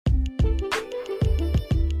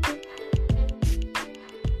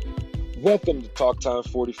Welcome to Talk Time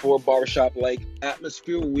 44, barbershop-like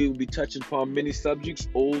atmosphere where we will be touching upon many subjects,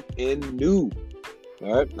 old and new.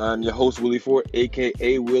 All right, I'm your host, Willie Ford,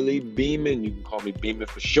 a.k.a. Willie Beeman. You can call me Beeman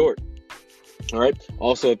for short. All right.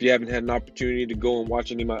 Also, if you haven't had an opportunity to go and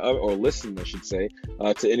watch any of my other, or listen, I should say,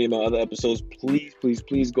 to any of my other episodes,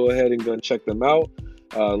 please go ahead and go and check them out.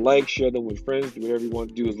 Like, share them with friends, do whatever you want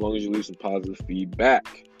to do as long as you leave some positive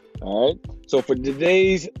feedback. All right. So for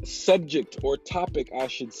today's subject or topic, I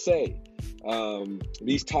should say,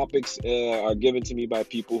 these topics are given to me by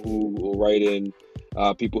people who will write in,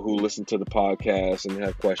 people who listen to the podcast and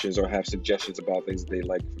have questions or have suggestions about things that they'd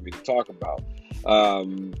like for me to talk about.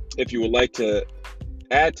 If you would like to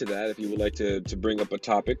add to that, if you would like to bring up a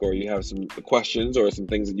topic, or you have some questions or some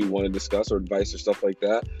things that you want to discuss or advice or stuff like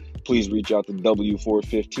that, please reach out to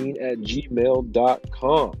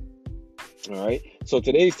wford15@gmail.com. All right. So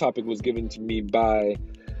today's topic was given to me by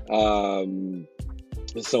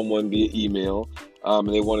someone via email,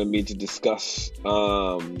 and they wanted me to discuss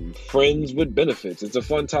friends with benefits. It's a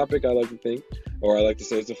fun topic, I like to think, or I like to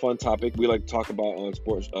say it's a fun topic. We like to talk about on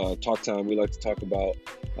Sports Talk Time. We like to talk about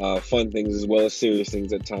fun things as well as serious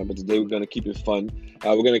things at times. But today we're going to keep it fun.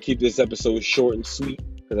 We're going to keep this episode short and sweet,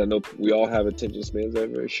 because I know we all have attention spans that are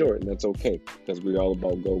very short, and that's okay, because we're all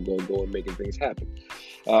about go, and making things happen.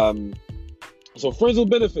 So friends with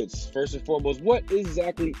benefits, first and foremost, what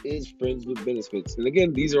exactly is friends with benefits? And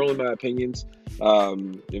again, these are only my opinions.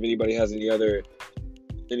 If anybody has anything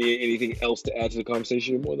else to add to the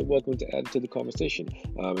conversation, you're more than welcome to add to the conversation.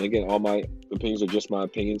 And again, all my opinions are just my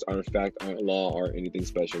opinions, aren't fact, aren't law, or anything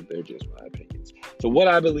special. They're just my opinions. So what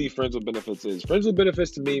I believe friends with benefits is, friends with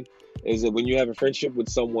benefits to me is that when you have a friendship with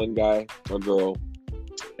someone, guy or girl,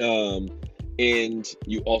 and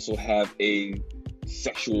you also have a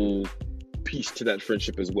sexual piece to that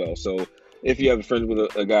friendship as well. So if you have a friend with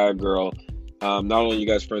a guy or girl, not only are you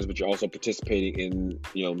guys friends, but you're also participating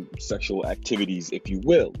in, sexual activities, if you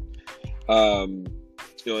will. And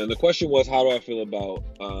the question was, how do I feel about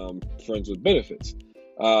friends with benefits?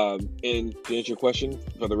 And to answer your question,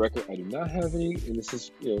 for the record, I do not have any, and this is,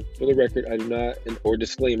 for the record, I do not, or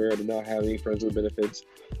disclaimer, I do not have any friends with benefits.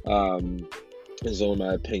 It's only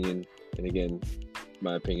my opinion, and again,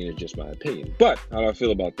 my opinion is just my opinion. But how do I feel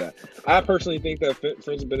about that? I personally think that friends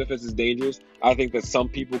with benefits is dangerous. I think that some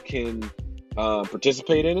people can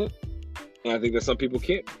participate in it, and I think that some people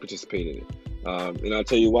can't participate in it. And I'll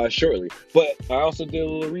tell you why shortly. But I also did a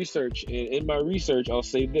little research, and in my research, I'll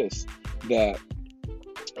say this, that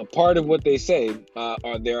a part of what they say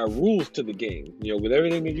there are rules to the game. With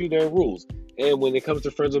everything they do, there are rules. And when it comes to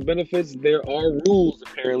friends with benefits, there are rules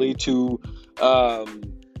apparently to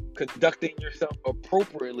conducting yourself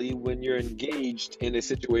appropriately when you're engaged in a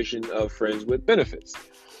situation of friends with benefits.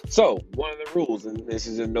 So one of the rules, and this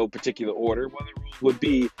is in no particular order, one of the rules would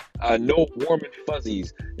be no warm and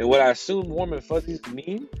fuzzies. And what I assume warm and fuzzies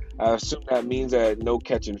mean, I assume that means that no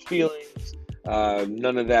catching feelings,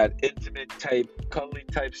 none of that intimate type, cuddly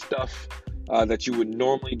type stuff that you would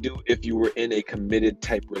normally do if you were in a committed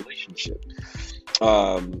type relationship.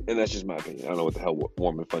 And that's just my opinion. I don't know what the hell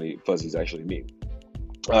warm and fuzzies actually mean.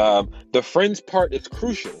 The friends part is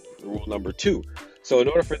crucial, rule number 2. So in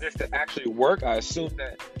order for this to actually work, I assume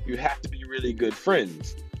that you have to be really good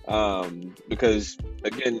friends. Because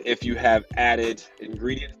again, if you have added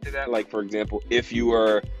ingredients to that, like for example, if you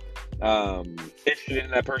are interested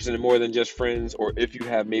in that person and more than just friends, or if you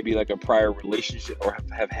have maybe like a prior relationship or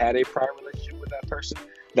have had a prior relationship with that person,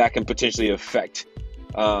 that can potentially affect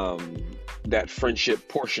that friendship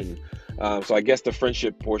portion. So I guess the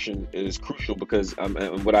friendship portion is crucial because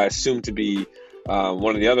what I assume to be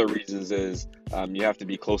one of the other reasons is you have to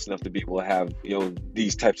be close enough to be able to have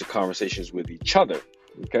these types of conversations with each other.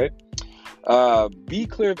 Okay. Be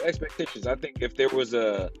clear of expectations. I think if there was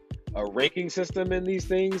a ranking system in these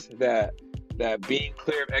things, that being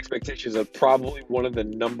clear of expectations is probably one of the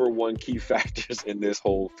number one key factors in this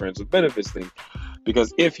whole friends with benefits thing.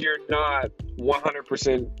 Because if you're not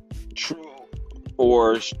 100% true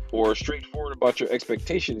or straightforward about your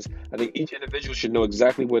expectations, I think each individual should know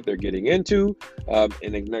exactly what they're getting into, and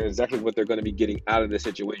exactly what they're going to be getting out of the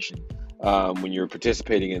situation when you're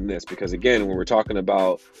participating in this. Because again, when we're talking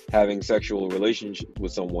about having sexual relationship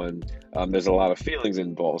with someone, there's a lot of feelings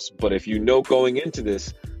involved. But if you know going into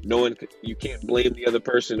this, you can't blame the other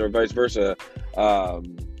person or vice versa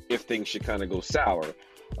if things should kind of go sour.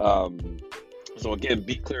 So again,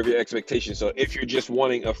 be clear of your expectations. So if you're just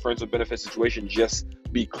wanting a friends with benefits situation, just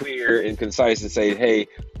be clear and concise and say, hey,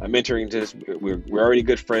 I'm entering into this. We're already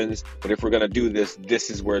good friends, but if we're going to do this, this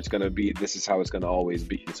is where it's going to be. This is how it's going to always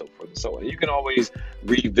be, and so forth and so on. You can always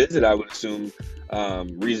revisit, I would assume,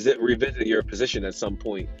 revisit your position at some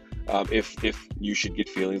point if you should get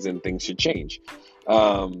feelings and things should change.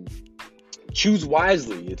 Um, Choose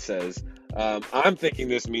wisely, it says. I'm thinking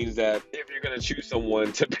this means that if you're going to choose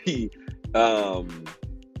someone to be um,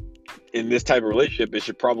 in this type of relationship, you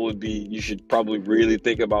should probably really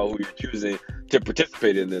think about who you're choosing to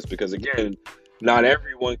participate in this, because again, not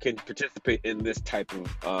everyone can participate in this type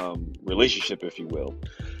of relationship, if you will.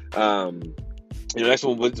 Um, the next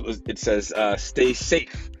one it says stay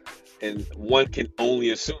safe, and one can only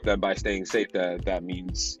assume that by staying safe, that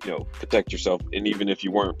means protect yourself. And even if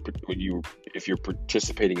if you're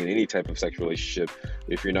participating in any type of sexual relationship,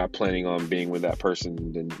 if you're not planning on being with that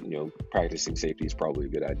person, then practicing safety is probably a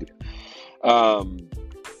good idea.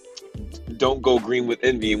 Don't go green with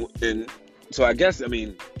envy. And so I guess,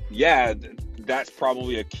 yeah, that's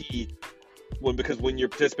probably a key one, because when you're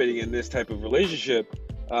participating in this type of relationship,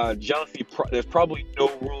 jealousy, there's probably no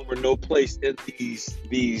room or no place in these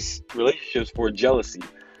relationships for jealousy.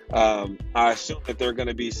 I assume that there are going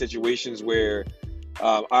to be situations where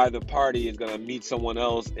either party is going to meet someone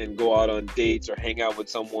else and go out on dates or hang out with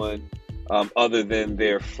someone other than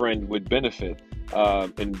their friend would benefit.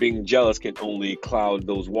 And being jealous can only cloud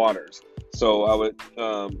those waters. So I would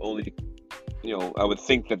I would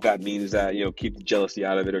think that means that, keep the jealousy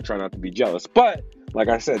out of it or try not to be jealous. But like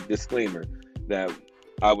I said, disclaimer, that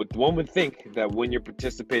one would think that when you're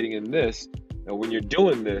participating in this and when you're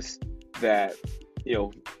doing this, that,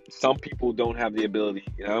 some people don't have the ability,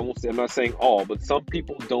 I'm not saying all, but some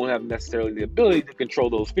people don't have necessarily the ability to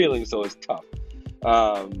control those feelings. So it's tough.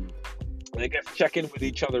 I guess check in with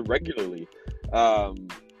each other regularly. I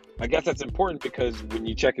guess that's important, because when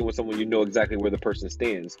you check in with someone, you know exactly where the person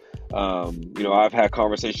stands. I've had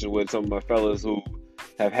conversations with some of my fellas who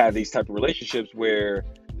have had these type of relationships where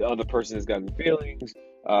the other person has gotten feelings.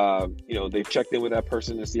 They've checked in with that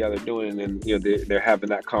person to see how they're doing, and they're having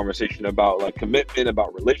that conversation about like commitment,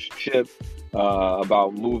 about relationship,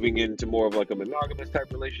 about moving into more of like a monogamous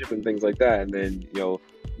type relationship and things like that. And then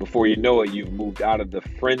before you know it, you've moved out of the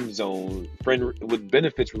friend with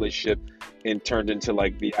benefits relationship and turned into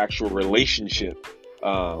like the actual relationship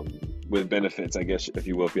with benefits, I guess, if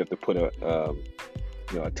you will, if you have to put a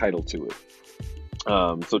title to it.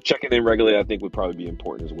 So checking in regularly, I think, would probably be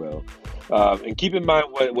important as well. And keep in mind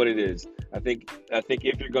what it is. I think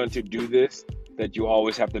if you're going to do this, that you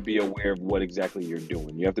always have to be aware of what exactly you're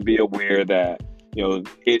doing. You have to be aware that,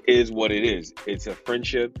 it is what it is. It's a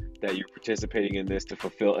friendship that you're participating in this to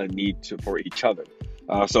fulfill a need for each other.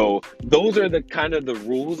 So those are the kind of the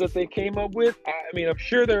rules that they came up with. I'm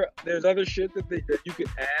sure there's other shit that you could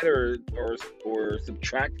add or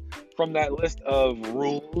subtract from that list of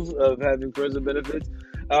rules of having friends with benefits.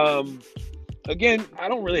 Again, I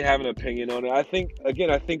don't really have an opinion on it. I think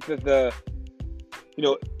that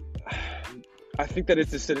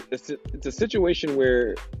it's a situation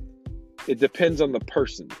where it depends on the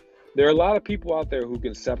person. There are a lot of people out there who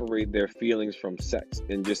can separate their feelings from sex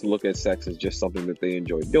and just look at sex as just something that they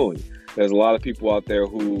enjoy doing. There's a lot of people out there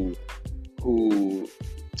who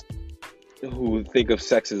think of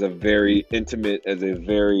sex as a very intimate, as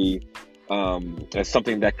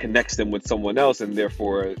something that connects them with someone else, and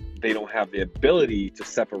therefore they don't have the ability to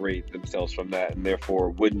separate themselves from that, and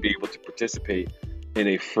therefore wouldn't be able to participate in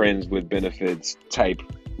a friends with benefits type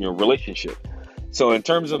relationship. So in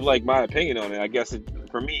terms of like my opinion on it, I guess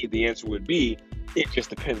for me, the answer would be, it just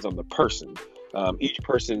depends on the person. Each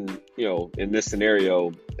person, in this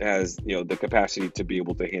scenario has, the capacity to be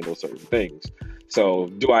able to handle certain things. So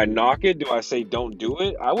do I knock it? Do I say don't do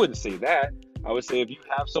it? I wouldn't say that. I would say if you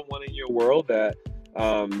have someone in your world that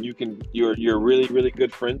you're really, really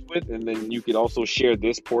good friends with, and then you could also share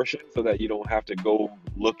this portion so that you don't have to go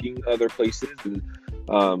looking other places, and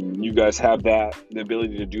you guys have the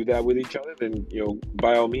ability to do that with each other, then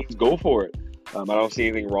by all means go for it. I don't see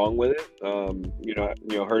anything wrong with it. You're not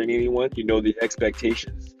hurting anyone. The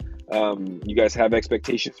expectations. You guys have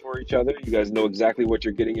expectations for each other. You guys know exactly what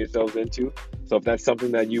you're getting yourselves into. So if that's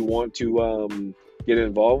something that you want to get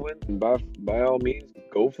involved with, by all means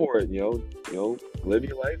go for it. Live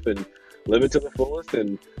your life and live it to the fullest.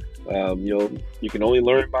 And you can only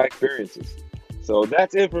learn by experiences. So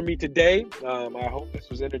that's it for me today. I hope this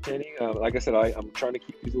was entertaining. Like I said, I'm trying to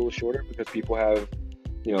keep these a little shorter because people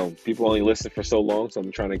only listen for so long. So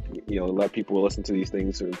I'm trying to, let people listen to these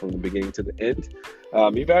things from the beginning to the end.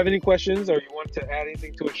 If you have any questions or you want to add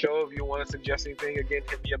anything to a show, if you want to suggest anything, again,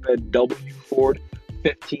 hit me up at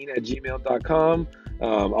wford15@gmail.com.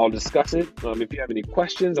 I'll discuss it. If you have any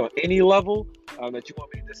questions on any level that you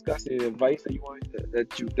want me to discuss, any advice that you want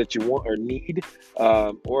or need,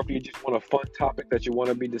 or if you just want a fun topic that you want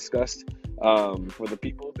to be discussed, for the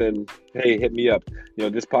people, then hey, hit me up.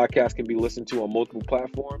 This podcast can be listened to on multiple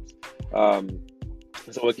platforms.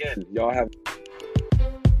 So again, y'all have